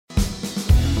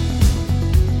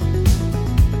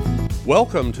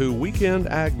Welcome to Weekend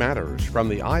Ag Matters from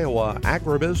the Iowa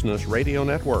Agribusiness Radio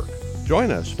Network.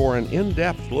 Join us for an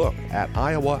in-depth look at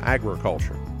Iowa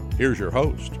agriculture. Here's your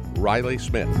host, Riley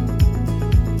Smith.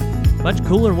 Much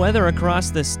cooler weather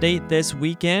across the state this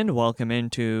weekend. Welcome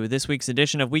into this week's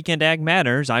edition of Weekend Ag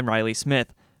Matters. I'm Riley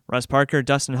Smith. Russ Parker,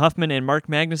 Dustin Hoffmann, and Mark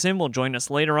Magnuson will join us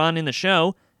later on in the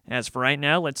show. As for right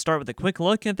now, let's start with a quick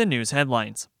look at the news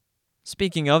headlines.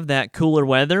 Speaking of that cooler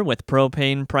weather, with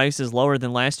propane prices lower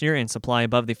than last year and supply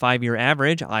above the 5-year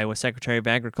average, Iowa Secretary of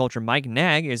Agriculture Mark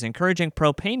Naig is encouraging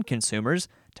propane consumers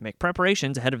to make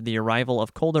preparations ahead of the arrival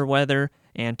of colder weather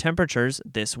and temperatures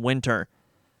this winter.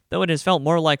 Though it has felt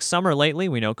more like summer lately,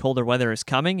 we know colder weather is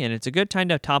coming, and it's a good time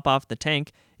to top off the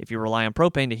tank if you rely on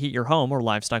propane to heat your home or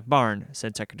livestock barn,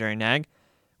 said Secretary Naig.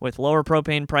 With lower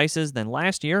propane prices than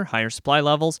last year, higher supply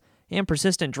levels, and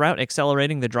persistent drought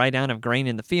accelerating the dry down of grain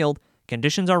in the field,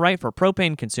 conditions are right for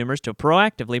propane consumers to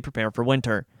proactively prepare for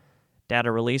winter. Data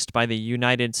released by the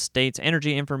United States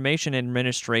Energy Information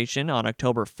Administration on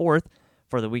October 4th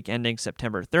for the week ending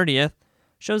September 30th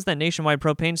shows that nationwide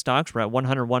propane stocks were at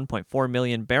 101.4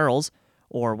 million barrels,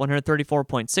 or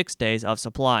 134.6 days of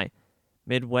supply.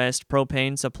 Midwest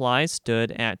propane supply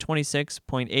stood at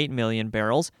 26.8 million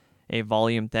barrels, a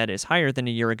volume that is higher than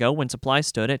a year ago when supply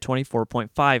stood at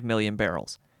 24.5 million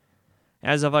barrels.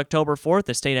 As of October 4th,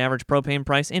 the state average propane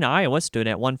price in Iowa stood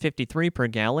at $1.53 per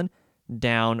gallon,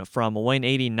 down from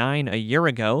 $1.89 a year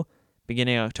ago.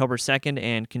 Beginning October 2nd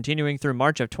and continuing through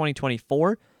March of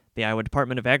 2024, the Iowa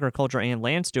Department of Agriculture and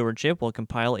Land Stewardship will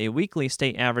compile a weekly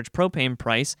state average propane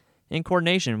price in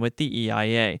coordination with the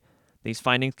EIA. These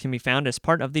findings can be found as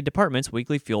part of the department's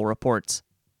weekly fuel reports.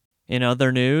 In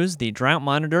other news, the drought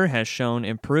monitor has shown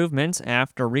improvements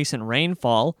after recent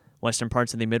rainfall. Western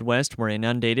parts of the Midwest were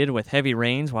inundated with heavy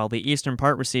rains, while the eastern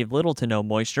part received little to no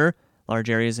moisture.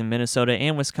 Large areas in Minnesota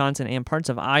and Wisconsin and parts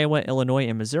of Iowa, Illinois,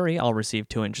 and Missouri all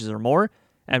received 2 inches or more.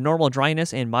 Abnormal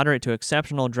dryness and moderate to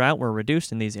exceptional drought were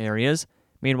reduced in these areas.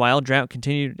 Meanwhile, drought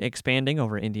continued expanding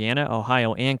over Indiana,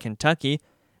 Ohio, and Kentucky,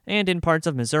 and in parts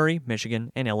of Missouri,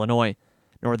 Michigan, and Illinois.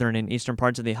 Northern and eastern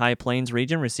parts of the High Plains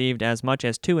region received as much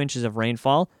as 2 inches of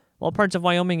rainfall, while parts of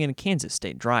Wyoming and Kansas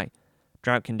stayed dry.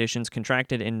 Drought conditions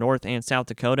contracted in North and South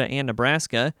Dakota and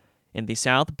Nebraska. In the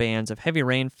south, bands of heavy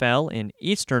rain fell in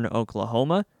eastern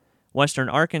Oklahoma, western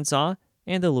Arkansas,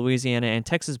 and the Louisiana and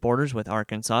Texas borders with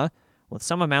Arkansas, with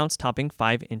some amounts topping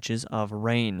 5 inches of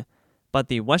rain. But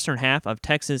the western half of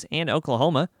Texas and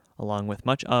Oklahoma, along with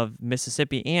much of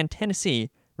Mississippi and Tennessee,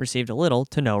 received little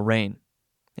to no rain.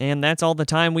 And that's all the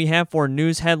time we have for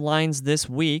news headlines this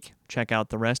week. Check out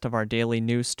the rest of our daily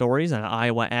news stories on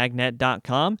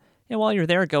iowaagnet.com. And while you're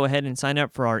there, go ahead and sign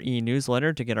up for our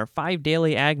e-newsletter to get our 5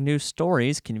 daily ag news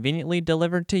stories conveniently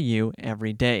delivered to you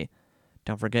every day.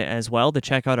 Don't forget as well to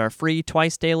check out our free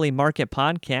twice-daily market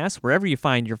podcast wherever you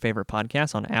find your favorite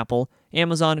podcasts on Apple,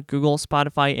 Amazon, Google,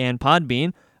 Spotify, and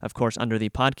Podbean. Of course, under the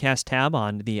podcast tab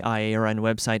on the IARN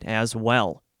website as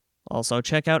well. Also,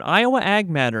 check out Iowa Ag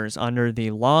Matters under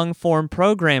the long-form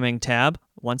programming tab,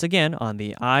 once again on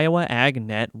the Iowa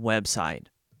AgNet website.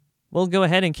 We'll go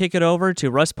ahead and kick it over to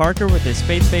Russ Parker with his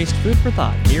faith-based food for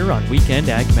thought here on Weekend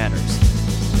Ag Matters.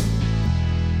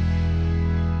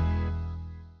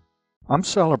 I'm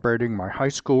celebrating my high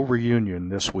school reunion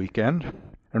this weekend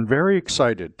and very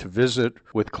excited to visit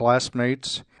with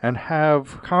classmates and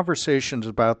have conversations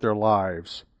about their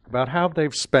lives, about how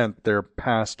they've spent their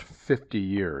past 50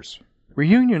 years.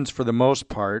 Reunions, for the most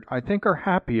part, I think are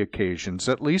happy occasions,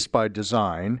 at least by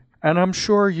design, and I'm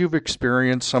sure you've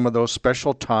experienced some of those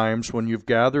special times when you've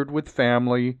gathered with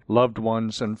family, loved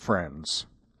ones, and friends.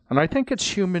 And I think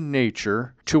it's human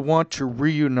nature to want to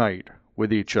reunite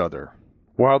with each other.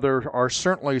 While there are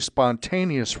certainly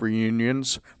spontaneous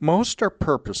reunions, most are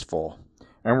purposeful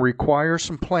and require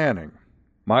some planning.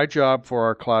 My job for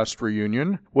our class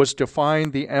reunion was to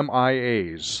find the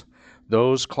MIAs,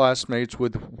 those classmates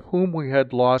with whom we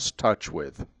had lost touch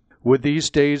with. With these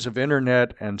days of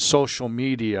internet and social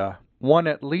media, one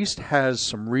at least has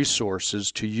some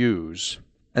resources to use.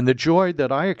 And the joy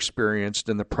that I experienced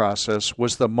in the process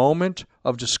was the moment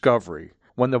of discovery,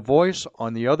 when the voice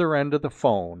on the other end of the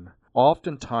phone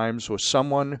oftentimes was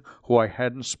someone who I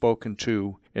hadn't spoken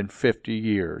to in 50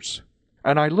 years.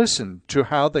 And I listened to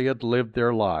how they had lived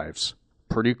their lives.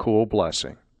 Pretty cool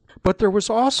blessing. But there was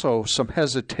also some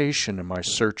hesitation in my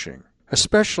searching,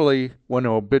 especially when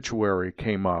an obituary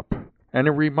came up, and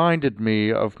it reminded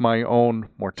me of my own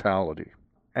mortality.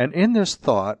 And in this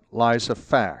thought lies a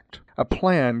fact, a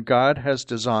plan God has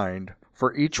designed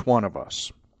for each one of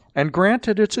us. And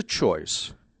granted, it's a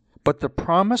choice, but the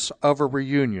promise of a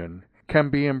reunion can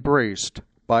be embraced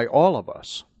by all of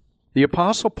us. The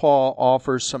Apostle Paul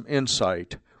offers some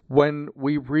insight when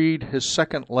we read his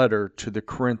second letter to the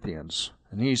Corinthians,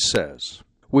 and he says,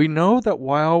 "We know that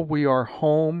while we are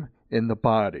home in the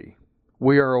body,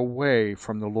 we are away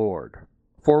from the Lord.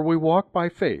 For we walk by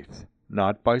faith,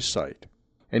 not by sight.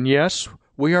 And yes,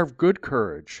 we are of good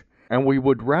courage, and we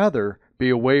would rather be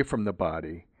away from the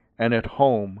body and at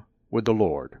home with the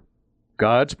Lord."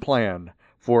 God's plan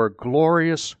for a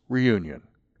glorious reunion.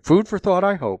 Food for thought,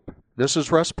 I hope. This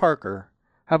is Russ Parker.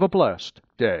 Have a blessed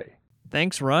day.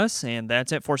 Thanks, Russ. And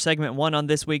that's it for segment 1 on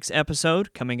this week's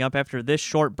episode. Coming up after this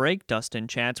short break, Dustin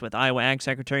chats with Iowa Ag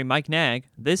Secretary Mike Naig.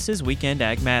 This is Weekend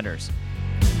Ag Matters.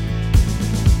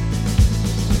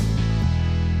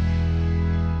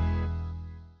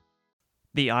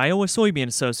 The Iowa Soybean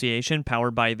Association,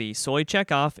 powered by the Soy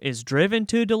Checkoff, is driven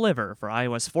to deliver for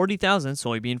Iowa's 40,000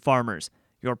 soybean farmers.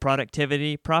 Your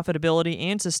productivity, profitability,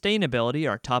 and sustainability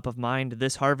are top of mind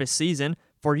this harvest season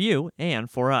for you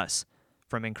and for us.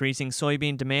 From increasing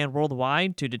soybean demand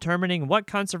worldwide to determining what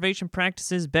conservation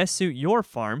practices best suit your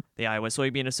farm, the Iowa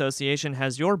Soybean Association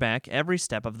has your back every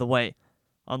step of the way.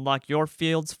 Unlock your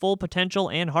field's full potential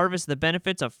and harvest the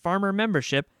benefits of farmer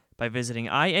membership by visiting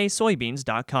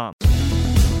iasoybeans.com.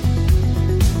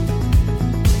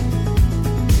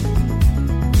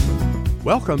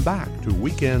 Welcome back to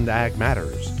Weekend Ag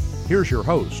Matters. Here's your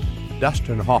host,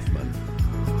 Dustin Hoffmann.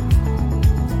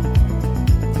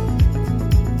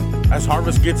 As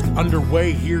harvest gets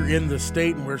underway here in the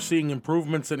state and we're seeing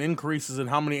improvements and increases in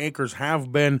how many acres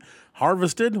have been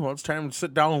harvested, well, it's time to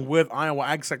sit down with Iowa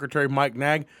Ag Secretary Mike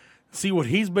Naig, see what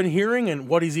he's been hearing and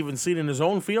what he's even seen in his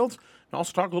own fields, and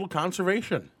also talk a little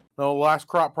conservation. The last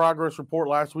crop progress report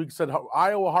last week said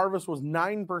Iowa harvest was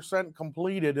 9%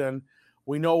 completed, and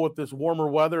we know with this warmer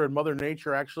weather and Mother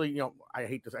Nature actually, I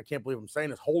hate this, I can't believe I'm saying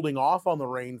this, holding off on the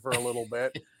rain for a little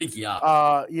bit. Yeah.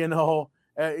 I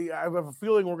have a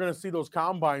feeling we're going to see those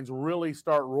combines really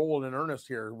start rolling in earnest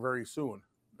here very soon.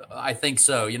 I think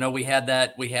so. We had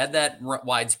that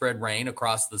widespread rain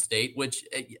across the state, which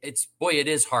it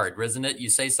is hard, isn't it? You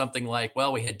say something like,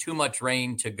 well, we had too much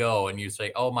rain to go. And you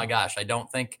say, oh my gosh, I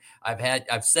don't think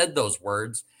I've said those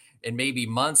words in maybe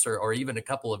months or even a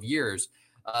couple of years.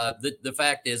 The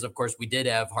fact is, of course, we did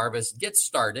have harvest get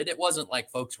started. It wasn't like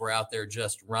folks were out there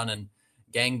just running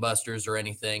gangbusters or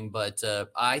anything. But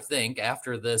I think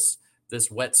after this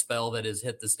wet spell that has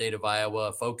hit the state of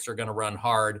Iowa, folks are going to run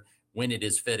hard when it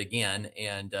is fit again.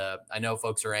 And I know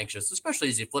folks are anxious, especially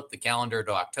as you flip the calendar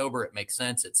to October. It makes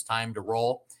sense. It's time to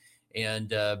roll.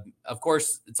 And of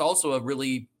course, it's also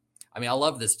I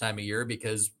love this time of year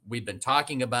because we've been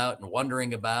talking about and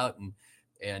wondering about and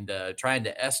trying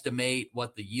to estimate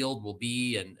what the yield will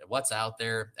be and what's out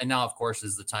there. And now, of course,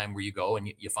 is the time where you go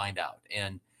and you find out.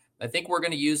 And I think we're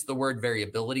going to use the word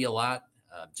variability a lot,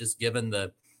 just given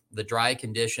the dry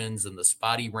conditions and the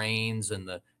spotty rains and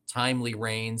the timely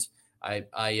rains. I'm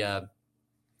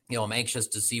anxious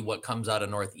to see what comes out of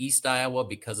Northeast Iowa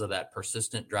because of that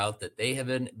persistent drought that they have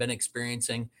been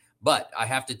experiencing. But I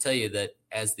have to tell you that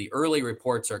as the early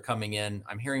reports are coming in,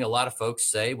 I'm hearing a lot of folks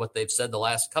say what they've said the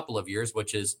last couple of years,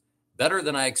 which is better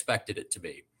than I expected it to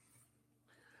be.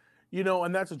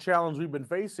 And that's a challenge we've been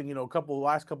facing,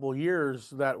 last couple of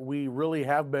years that we really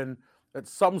have been at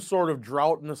some sort of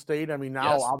drought in the state. I mean,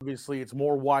 now Yes. Obviously it's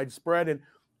more widespread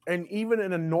and even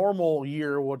in a normal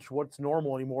year, what's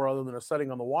normal anymore other than a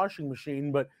setting on the washing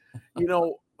machine. But,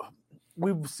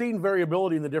 we've seen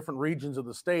variability in the different regions of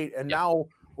the state. And now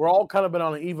we're all kind of been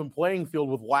on an even playing field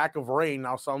with lack of rain.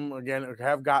 Now, some, again,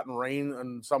 have gotten rain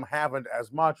and some haven't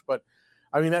as much. But,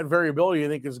 that variability, I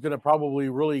think, is going to probably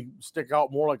really stick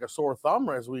out more like a sore thumb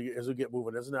as we get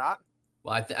moving, isn't it?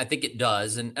 Well, I think it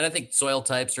does. And I think soil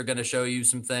types are going to show you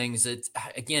some things. It's,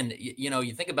 again,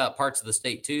 you think about parts of the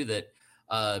state, too, that,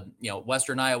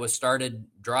 Western Iowa started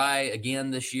dry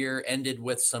again this year, ended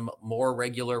with some more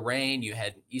regular rain. You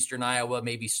had Eastern Iowa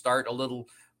maybe start a little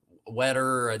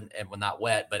wetter and well, not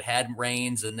wet, but had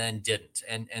rains and then didn't.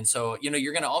 And so,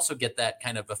 you're going to also get that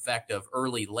kind of effect of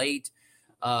early, late.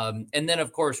 And then,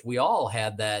 of course, we all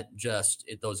had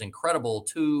those incredible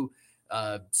two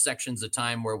sections of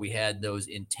time where we had those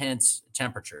intense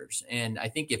temperatures. And I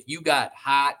think if you got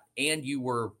hot and you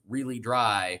were really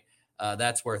dry,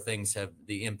 that's where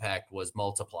the impact was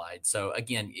multiplied. So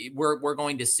again, we're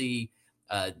going to see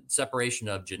separation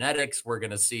of genetics. We're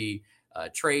going to see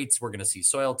traits. We're going to see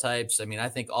soil types. I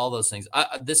think all those things.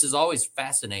 This is always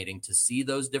fascinating to see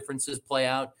those differences play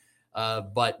out.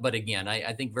 But again,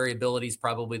 I think variability is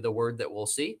probably the word that we'll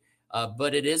see.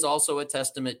 But it is also a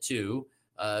testament to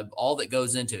all that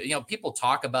goes into it. People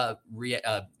talk about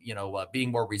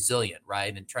being more resilient,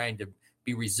 right, and trying to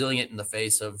be resilient in the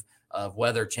face of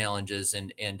weather challenges.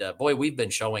 And boy, we've been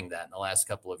showing that in the last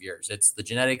couple of years. It's the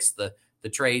genetics, the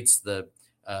traits,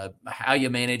 how you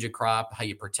manage a crop, how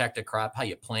you protect a crop, how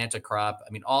you plant a crop.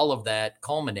 I mean, all of that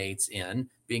culminates in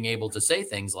being able to say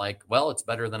things like, well, it's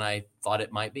better than I thought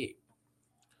it might be.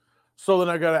 So then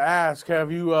I got to ask,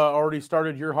 have you already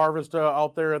started your harvest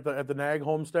out there at the Naig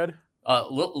homestead?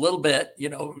 Little bit,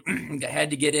 had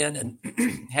to get in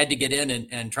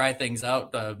and try things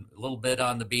out a little bit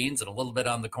on the beans and a little bit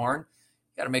on the corn.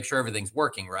 Got to make sure everything's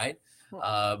working right.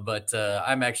 But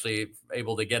I'm actually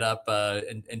able to get up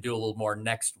and do a little more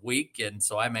next week. And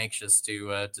so I'm anxious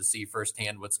to see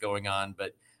firsthand what's going on.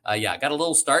 But got a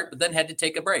little start, but then had to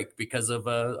take a break because of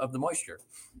the moisture.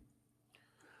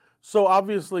 So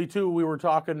obviously, too, we were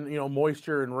talking,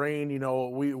 moisture and rain.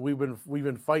 We've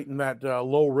been fighting that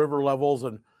low river levels,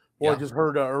 and I just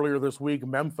heard earlier this week,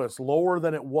 Memphis lower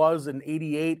than it was in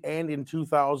 '88 and in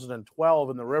 2012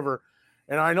 in the river.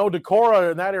 And I know Decorah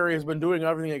in that area has been doing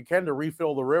everything it can to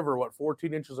refill the river.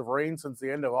 14 inches of rain since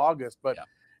the end of August, but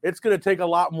it's going to take a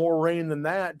lot more rain than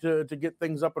that to get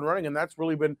things up and running, and that's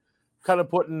really been kind of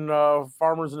putting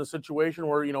farmers in a situation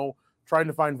where trying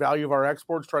to find value of our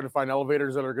exports, trying to find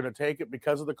elevators that are going to take it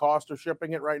because of the cost of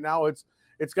shipping it right now. It's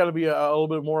got to be a little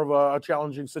bit more of a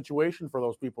challenging situation for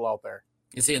those people out there.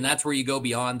 You see, and that's where you go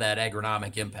beyond that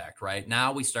agronomic impact, right?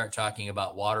 Now we start talking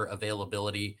about water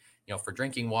availability, for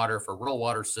drinking water, for rural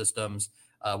water systems.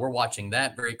 We're watching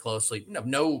that very closely.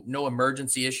 No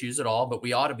emergency issues at all, but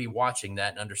we ought to be watching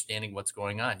that and understanding what's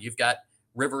going on. You've got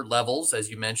river levels, as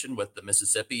you mentioned, with the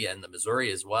Mississippi and the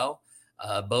Missouri as well.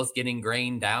 Both getting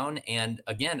grain down. And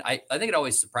again, I think it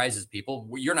always surprises people.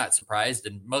 You're not surprised,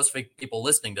 and most people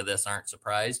listening to this aren't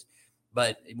surprised.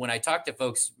 But when I talk to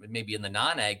folks maybe in the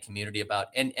non-ag community about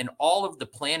and all of the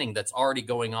planning that's already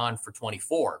going on for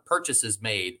 24, purchases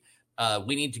made,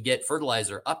 we need to get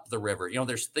fertilizer up the river.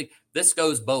 This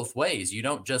goes both ways. You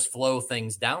don't just flow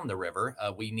things down the river.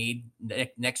 We need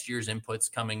next year's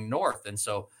inputs coming north. And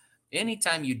so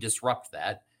anytime you disrupt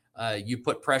that, you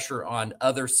put pressure on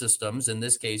other systems. In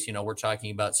this case, we're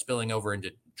talking about spilling over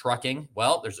into trucking.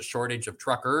 Well, there's a shortage of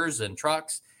truckers and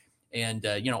trucks and,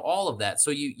 all of that.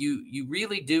 So you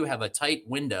really do have a tight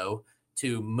window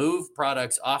to move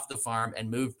products off the farm and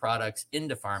move products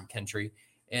into farm country.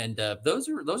 And those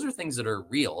are things that are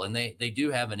real, and they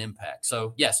do have an impact.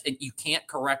 So, yes, you can't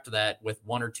correct that with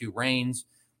one or two rains,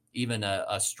 even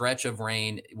a stretch of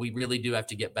rain. We really do have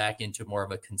to get back into more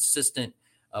of a consistent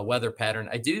weather pattern.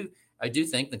 I do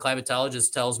think the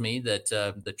climatologist tells me that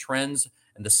the trends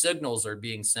and the signals are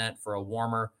being sent for a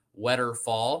warmer, wetter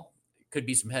fall. Could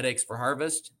be some headaches for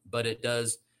harvest, but it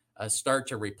does start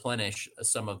to replenish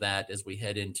some of that as we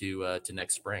head into to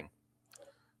next spring.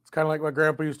 It's kind of like my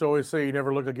grandpa used to always say, you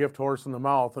never look a gift horse in the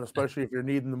mouth, and especially if you're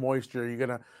needing the moisture, you're going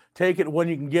to take it when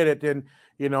you can get it. And,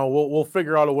 we'll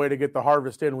figure out a way to get the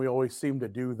harvest in. We always seem to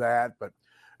do that. But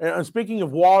and speaking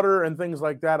of water and things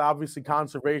like that, obviously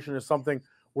conservation is something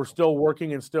we're still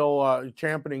working and still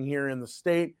championing here in the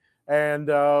state. And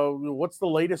what's the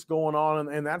latest going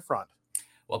on in that front?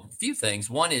 Well, a few things.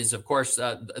 One is, of course,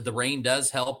 the rain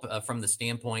does help from the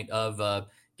standpoint of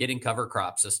getting cover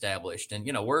crops established. And,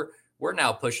 we're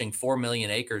now pushing 4 million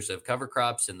acres of cover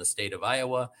crops in the state of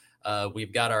Iowa.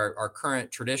 We've got our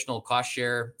current traditional cost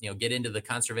share, get into the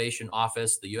conservation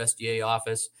office, the USDA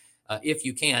office. If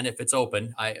you can, if it's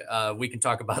open, we can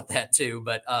talk about that too.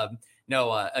 But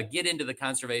get into the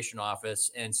conservation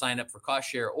office and sign up for cost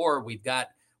share. Or we've got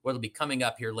what'll be coming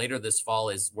up here later this fall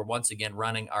is we're once again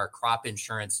running our crop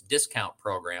insurance discount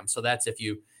program. So that's if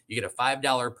you get a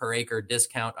 $5 per acre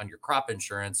discount on your crop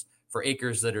insurance for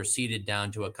acres that are seeded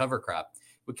down to a cover crop.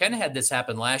 We kind of had this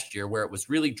happen last year where it was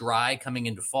really dry coming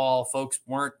into fall. Folks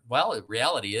weren't, the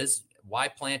reality is, why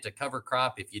plant a cover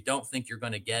crop if you don't think you're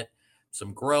going to get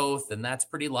some growth? And that's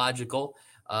pretty logical.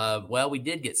 We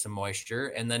did get some moisture,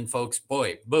 and then folks,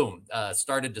 boom,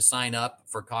 started to sign up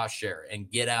for cost share and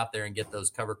get out there and get those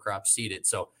cover crops seeded.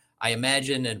 So I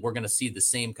imagine, and we're going to see the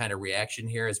same kind of reaction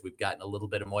here as we've gotten a little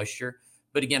bit of moisture.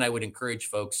 But again, I would encourage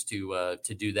folks to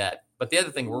do that. But the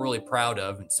other thing we're really proud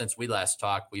of, and since we last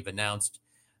talked, we've announced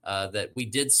that we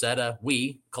did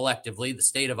collectively, the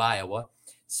state of Iowa,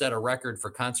 set a record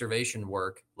for conservation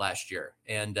work last year.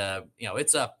 And,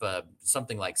 it's up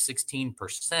something like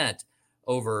 16%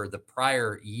 over the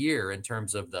prior year in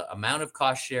terms of the amount of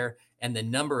cost share and the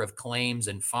number of claims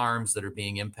and farms that are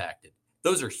being impacted.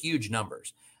 Those are huge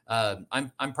numbers.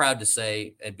 I'm proud to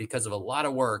say, and because of a lot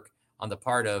of work on the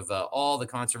part of all the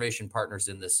conservation partners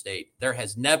in this state, there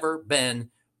has never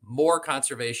been more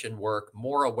conservation work,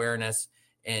 more awareness,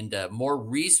 and more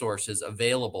resources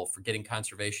available for getting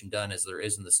conservation done as there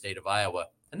is in the state of Iowa.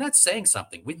 And that's saying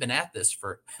something. We've been at this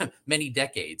for many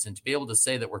decades, and to be able to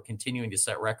say that we're continuing to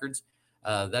set records,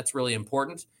 that's really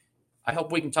important. I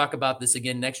hope we can talk about this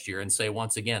again next year and say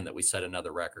once again that we set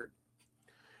another record.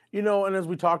 And as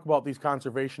we talk about these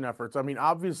conservation efforts, I mean,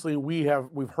 obviously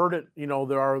we've heard it,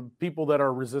 there are people that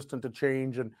are resistant to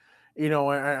change and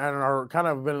are kind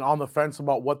of been on the fence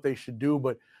about what they should do.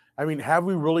 But I mean, have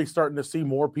we really starting to see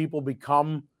more people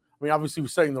become, I mean, obviously we're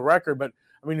setting the record, but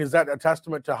I mean, is that a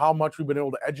testament to how much we've been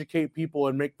able to educate people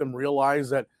and make them realize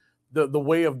that the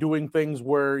way of doing things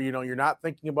where, you're not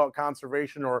thinking about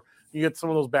conservation, or you get some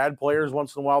of those bad players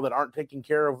once in a while that aren't taking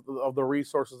care of the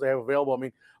resources they have available? I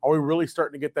mean, are we really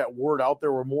starting to get that word out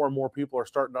there where more and more people are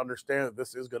starting to understand that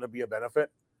this is going to be a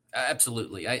benefit?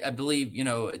 Absolutely. I believe,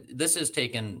 this has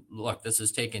taken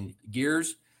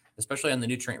years, especially on the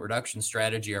nutrient reduction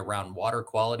strategy around water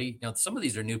quality. Some of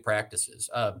these are new practices.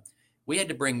 We had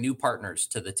to bring new partners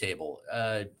to the table.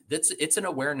 It's an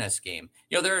awareness game.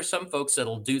 There are some folks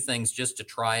that'll do things just to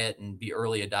try it and be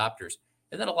early adopters.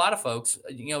 And then a lot of folks,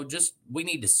 we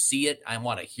need to see it. I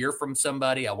want to hear from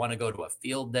somebody. I want to go to a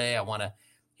field day. I want to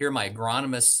hear my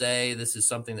agronomist say this is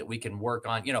something that we can work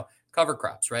on. Cover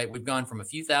crops, right? We've gone from a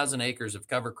few thousand acres of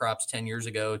cover crops 10 years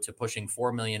ago to pushing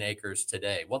 4 million acres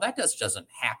today. Well, that just doesn't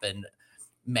happen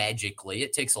magically.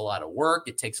 It takes a lot of work.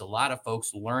 It takes a lot of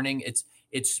folks learning. It's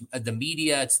the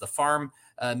media, it's the farm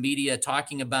media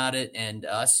talking about it and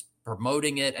us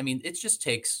promoting it. I mean, it just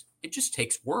takes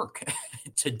work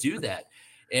to do that.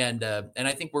 And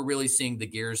I think we're really seeing the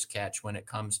gears catch when it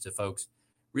comes to folks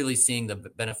really seeing the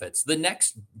benefits. The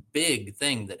next big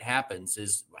thing that happens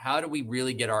is, how do we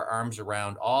really get our arms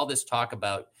around all this talk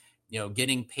about,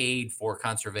 getting paid for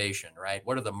conservation, right?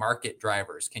 What are the market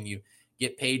drivers? Can you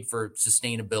get paid for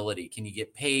sustainability? Can you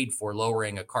get paid for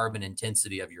lowering a carbon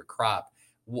intensity of your crop?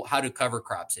 How do cover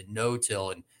crops and no-till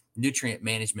and nutrient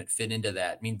management fit into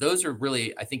that? I mean, those are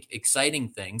really, I think, exciting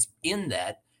things in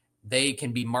that they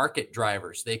can be market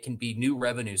drivers. They can be new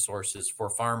revenue sources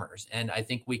for farmers. And I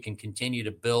think we can continue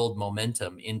to build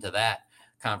momentum into that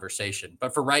conversation.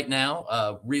 But for right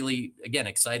now, really, again,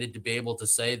 excited to be able to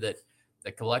say that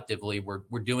collectively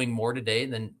we're doing more today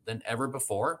than ever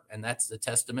before. And that's a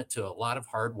testament to a lot of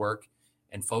hard work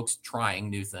and folks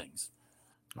trying new things.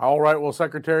 All right. Well,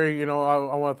 Secretary, I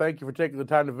want to thank you for taking the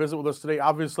time to visit with us today.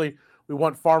 Obviously, we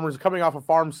want farmers, coming off of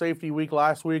Farm Safety Week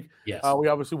last week. Yes. We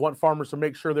obviously want farmers to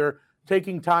make sure they're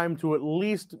taking time to at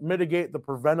least mitigate the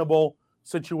preventable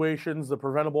situations, the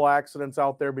preventable accidents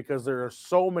out there, because there are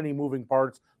so many moving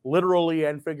parts, literally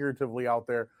and figuratively, out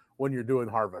there when you're doing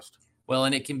harvest. Well,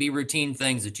 and it can be routine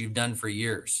things that you've done for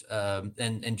years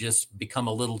and just become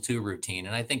a little too routine.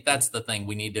 And I think that's the thing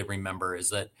we need to remember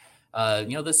is that,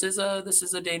 this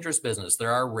is a dangerous business.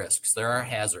 There are risks, there are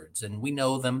hazards, and we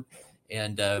know them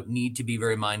and need to be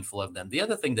very mindful of them. The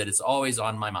other thing that is always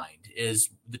on my mind is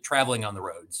the traveling on the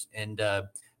roads and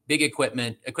big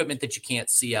equipment that you can't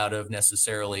see out of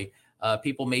necessarily.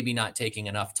 People maybe not taking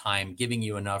enough time, giving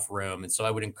you enough room. And so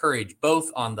I would encourage, both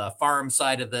on the farm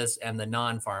side of this and the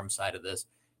non-farm side of this,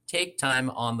 take time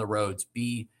on the roads,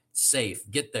 be safe,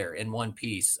 get there in one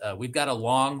piece. We've got a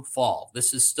long fall.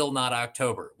 This is still not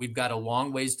October. We've got a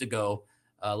long ways to go.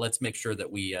 Let's make sure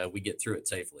that we get through it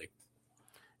safely.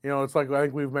 It's like, I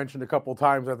think we've mentioned a couple of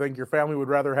times, I think your family would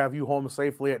rather have you home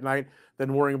safely at night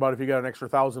than worrying about if you got an extra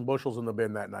 1,000 bushels in the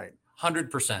bin that night.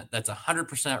 100%. That's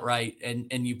 100% right.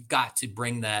 And you've got to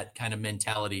bring that kind of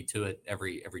mentality to it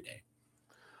every day.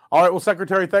 All right. Well,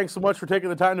 Secretary, thanks so much for taking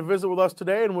the time to visit with us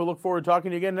today, and we'll look forward to talking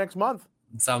to you again next month.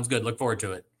 Sounds good. Look forward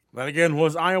to it. That again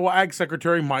was Iowa Ag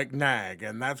Secretary Mike Naig,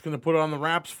 and that's going to put it on the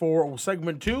wraps for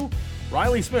segment 2.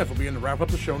 Riley Smith will be in to wrap up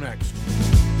the show next.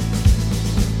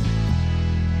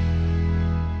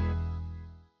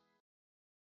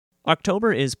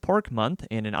 October is Pork Month,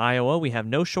 and in Iowa we have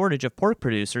no shortage of pork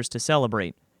producers to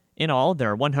celebrate. In all,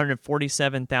 there are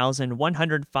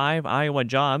 147,105 Iowa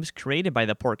jobs created by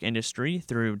the pork industry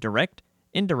through direct,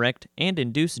 indirect, and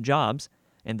induced jobs,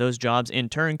 and those jobs in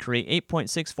turn create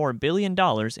 $8.64 billion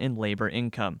in labor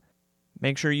income.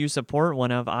 Make sure you support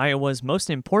one of Iowa's most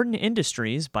important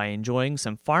industries by enjoying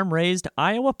some farm-raised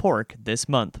Iowa pork this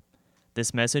month.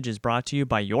 This message is brought to you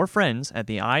by your friends at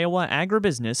the Iowa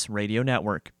Agribusiness Radio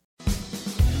Network.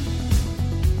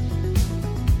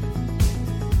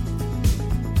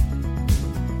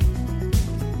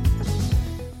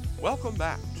 Welcome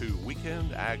back to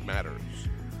Weekend Ag Matters.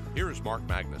 Here is Mark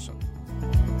Magnuson.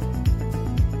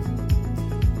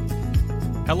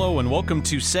 Hello and welcome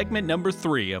to segment number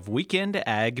 3 of Weekend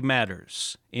Ag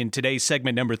Matters. In today's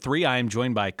segment number 3, I am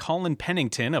joined by Colin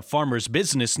Pennington of Farmers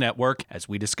Business Network as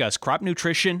we discuss crop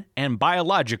nutrition and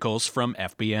biologicals from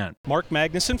FBN. Mark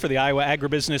Magnuson for the Iowa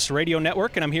Agribusiness Radio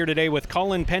Network, and I'm here today with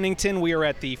Colin Pennington. We are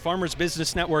at the Farmers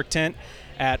Business Network tent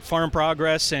at Farm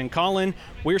Progress, and Colin,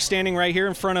 we're standing right here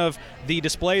in front of the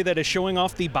display that is showing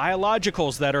off the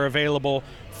biologicals that are available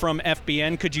from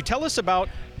FBN. Could you tell us about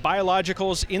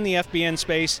biologicals in the FBN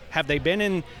space? Have they been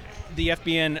in the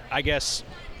FBN,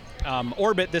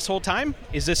 orbit this whole time?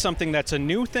 Is this something that's a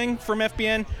new thing from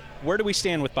FBN? Where do we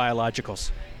stand with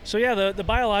biologicals? So yeah, the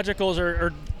biologicals are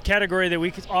a category that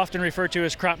we often refer to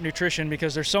as crop nutrition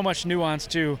because there's so much nuance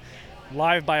to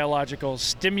live biologicals,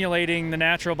 stimulating the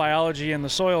natural biology in the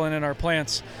soil and in our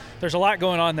plants. There's a lot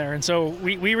going on there, and so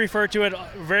we refer to it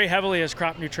very heavily as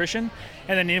crop nutrition.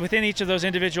 And then within each of those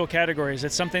individual categories,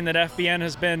 it's something that FBN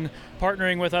has been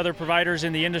partnering with other providers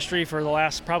in the industry for the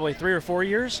last probably 3 or 4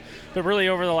 years, but really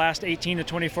over the last 18 to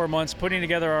 24 months, putting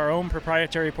together our own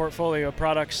proprietary portfolio of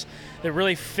products that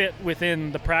really fit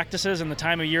within the practices and the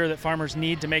time of year that farmers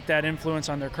need to make that influence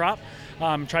on their crop.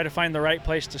 Try to find the right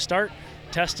place to start,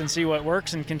 test and see what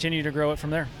works, and continue to grow it from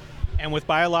there. And with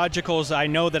biologicals, I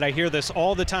know that I hear this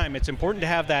all the time. It's important to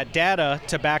have that data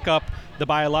to back up the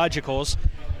biologicals.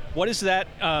 What does that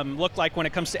look like when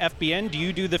it comes to FBN? Do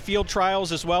you do the field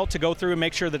trials as well to go through and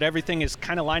make sure that everything is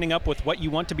kind of lining up with what you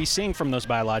want to be seeing from those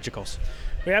biologicals?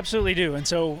 We absolutely do. And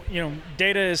so,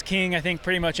 data is king, I think,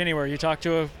 pretty much anywhere. You talk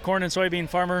to a corn and soybean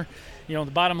farmer, the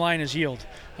bottom line is yield.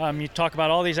 You talk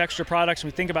about all these extra products,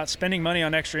 we think about spending money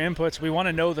on extra inputs. We want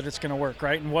to know that it's going to work,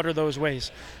 right? And what are those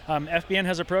ways? FBN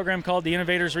has a program called the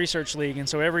Innovators Research League. And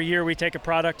so every year we take a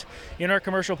product in our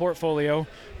commercial portfolio,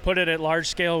 put it at large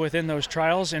scale within those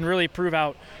trials, and really prove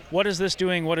out what is this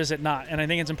doing, what is it not. And I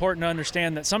think it's important to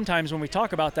understand that sometimes when we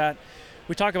talk about that,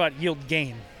 we talk about yield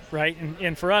gain, right?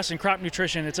 And for us in crop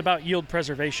nutrition, it's about yield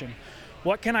preservation.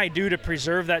 What can I do to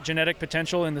preserve that genetic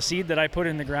potential in the seed that I put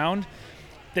in the ground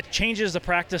that changes the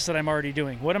practice that I'm already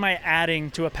doing? What am I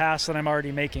adding to a pass that I'm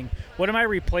already making? What am I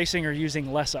replacing or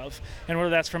using less of? And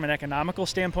whether that's from an economical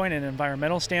standpoint, an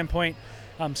environmental standpoint,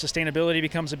 sustainability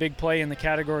becomes a big play in the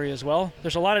category as well.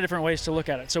 There's a lot of different ways to look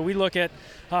at it. So we look at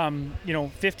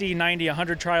 50, 90,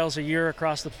 100 trials a year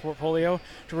across the portfolio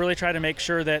to really try to make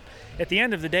sure that at the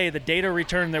end of the day, the data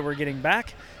return that we're getting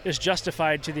back is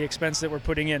justified to the expense that we're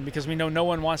putting in, because we know no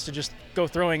one wants to just go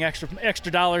throwing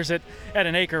extra dollars at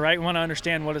an acre, right? We want to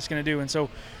understand what it's going to do. And so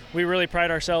we really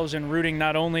pride ourselves in rooting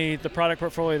not only the product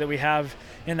portfolio that we have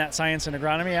in that science and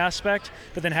agronomy aspect,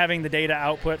 but then having the data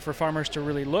output for farmers to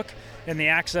really look, and the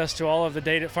access to all of the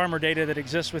data, farmer data that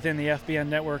exists within the FBN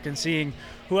network, and seeing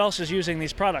who else is using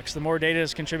these products. The more data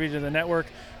is contributed to the network,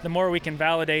 the more we can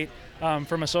validate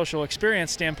from a social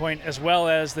experience standpoint, as well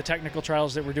as the technical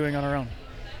trials that we're doing on our own.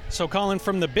 So Colin,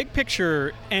 from the big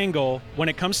picture angle, when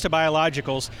it comes to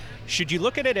biologicals, should you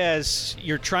look at it as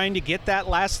you're trying to get that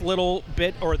last little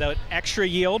bit or the extra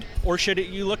yield, or should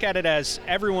you look at it as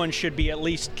everyone should be at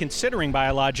least considering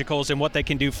biologicals and what they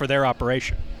can do for their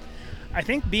operation? I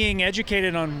think being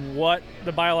educated on what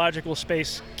the biological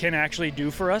space can actually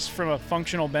do for us from a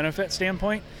functional benefit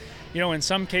standpoint. In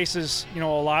some cases, a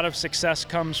lot of success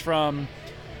comes from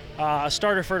a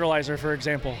starter fertilizer, for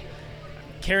example.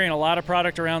 Carrying a lot of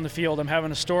product around the field. I'm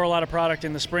having to store a lot of product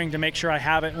in the spring to make sure I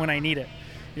have it when I need it.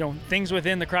 Things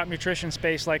within the crop nutrition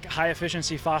space like high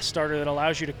efficiency phos starter that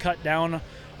allows you to cut down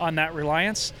on that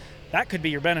reliance, that could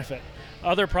be your benefit.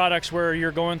 Other products where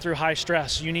you're going through high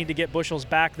stress, you need to get bushels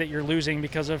back that you're losing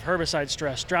because of herbicide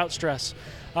stress, drought stress.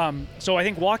 So I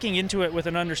think walking into it with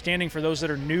an understanding for those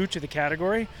that are new to the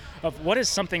category of what is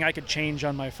something I could change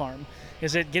on my farm.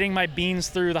 Is it getting my beans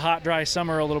through the hot, dry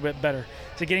summer a little bit better?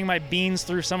 Is it getting my beans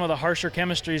through some of the harsher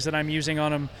chemistries that I'm using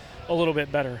on them a little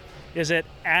bit better? Is it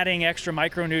adding extra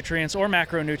micronutrients or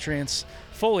macronutrients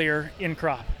foliar in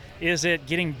crop? Is it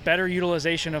getting better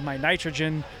utilization of my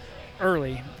nitrogen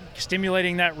early,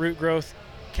 stimulating that root growth,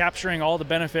 capturing all the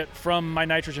benefit from my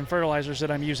nitrogen fertilizers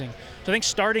that I'm using? So I think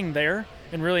starting there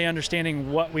and really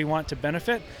understanding what we want to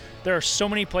benefit, there are so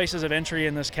many places of entry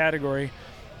in this category,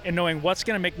 and knowing what's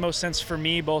going to make most sense for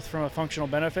me, both from a functional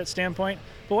benefit standpoint,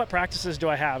 but what practices do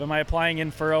I have? Am I applying in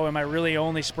furrow? Am I really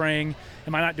only spraying?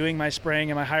 Am I not doing my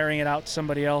spraying? Am I hiring it out to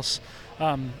somebody else?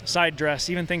 Side dress,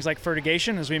 even things like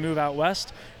fertigation as we move out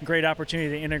west, great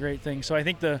opportunity to integrate things. So I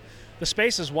think the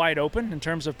space is wide open in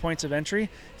terms of points of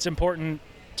entry. It's important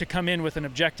to come in with an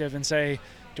objective and say,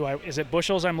 is it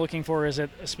bushels I'm looking for? Is it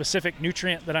a specific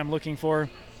nutrient that I'm looking for?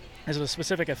 Is it a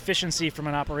specific efficiency from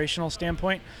an operational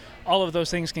standpoint? All of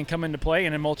those things can come into play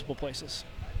and in multiple places.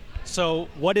 So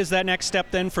what is that next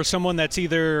step then for someone that's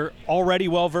either already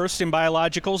well-versed in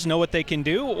biologicals, know what they can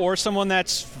do, or someone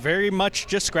that's very much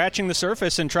just scratching the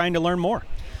surface and trying to learn more?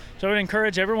 So I would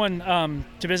encourage everyone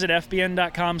to visit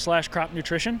fbn.com/crop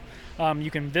nutrition.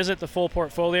 You can visit the full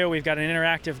portfolio. We've got an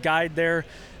interactive guide there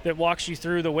that walks you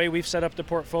through the way we've set up the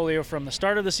portfolio from the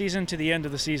start of the season to the end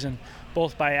of the season,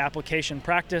 both by application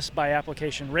practice, by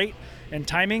application rate, and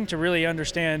timing to really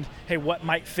understand, hey, what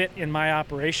might fit in my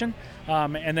operation,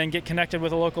 and then get connected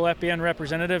with a local FBN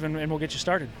representative, and we'll get you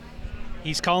started.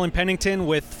 He's Colin Pennington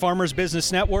with Farmers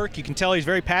Business Network. You can tell he's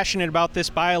very passionate about this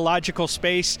biological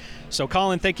space. So,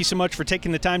 Colin, thank you so much for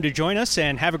taking the time to join us,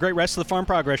 and have a great rest of the Farm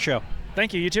Progress Show.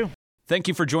 Thank you. You too. Thank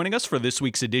you for joining us for this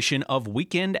week's edition of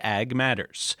Weekend Ag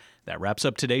Matters. That wraps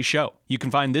up today's show. You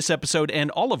can find this episode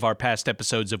and all of our past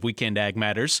episodes of Weekend Ag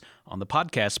Matters on the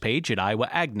podcast page at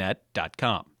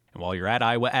iowaagnet.com. And while you're at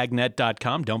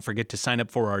iowaagnet.com, don't forget to sign up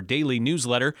for our daily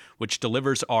newsletter, which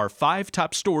delivers our 5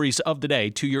 top stories of the day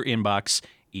to your inbox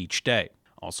each day.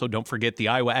 Also, don't forget the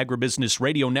Iowa Agribusiness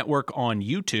Radio Network on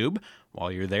YouTube.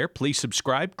 While you're there, please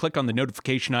subscribe. Click on the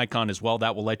notification icon as well.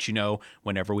 That will let you know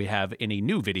whenever we have any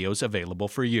new videos available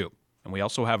for you. And we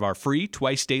also have our free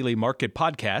Twice Daily Market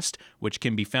podcast, which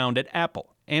can be found at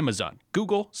Apple, Amazon,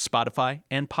 Google, Spotify,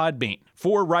 and Podbean.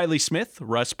 For Riley Smith,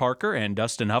 Russ Parker, and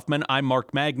Dustin Hoffmann, I'm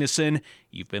Mark Magnuson.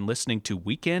 You've been listening to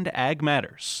Weekend Ag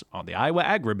Matters on the Iowa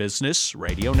Agribusiness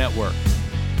Radio Network.